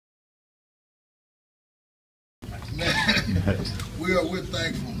We're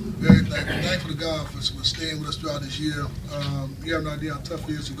thankful, very thankful. Thankful to God for staying with us throughout this year. You have no idea how tough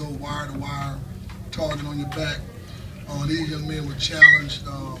it is to go wire to wire, target on your back. These young men were challenged,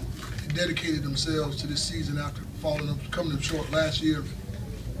 dedicated themselves to this season after coming up short last year.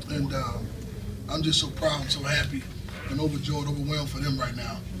 And I'm just so proud and so happy and overjoyed, overwhelmed for them right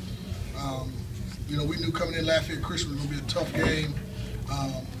now. You know, we knew coming in Lafayette Christian was going to be a tough game.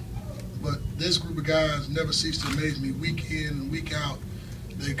 But this group of guys never cease to amaze me week in and week out.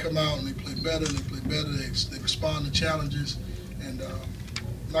 They come out and they play better, they respond to challenges. And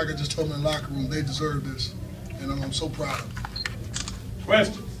like I just told them in the locker room, they deserve this. And I'm so proud of them.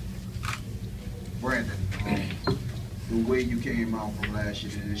 Question. Brandon, the way you came out from last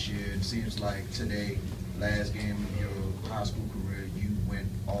year to this year, it seems like today, last game of your high school career, you went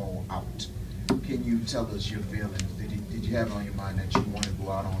all out. Can you tell us your feelings? Did you have it on your mind that you want to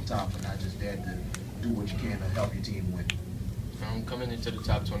go out on top and not just that to do what you can to help your team win? Coming into the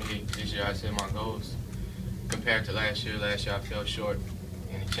top 28 this year, I set my goals. Compared to last year I fell short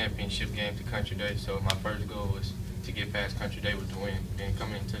in the championship game to Country Day, so my first goal was to get past Country Day with the win. Then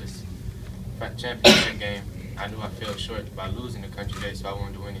coming into this championship game, I knew I fell short by losing the Country Day, so I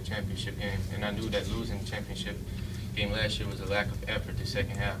wanted to win the championship game. And I knew that losing the championship game last year was a lack of effort the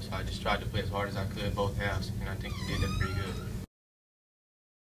second half, so I just tried to play as hard as I could both halves, and I think we did that pretty good.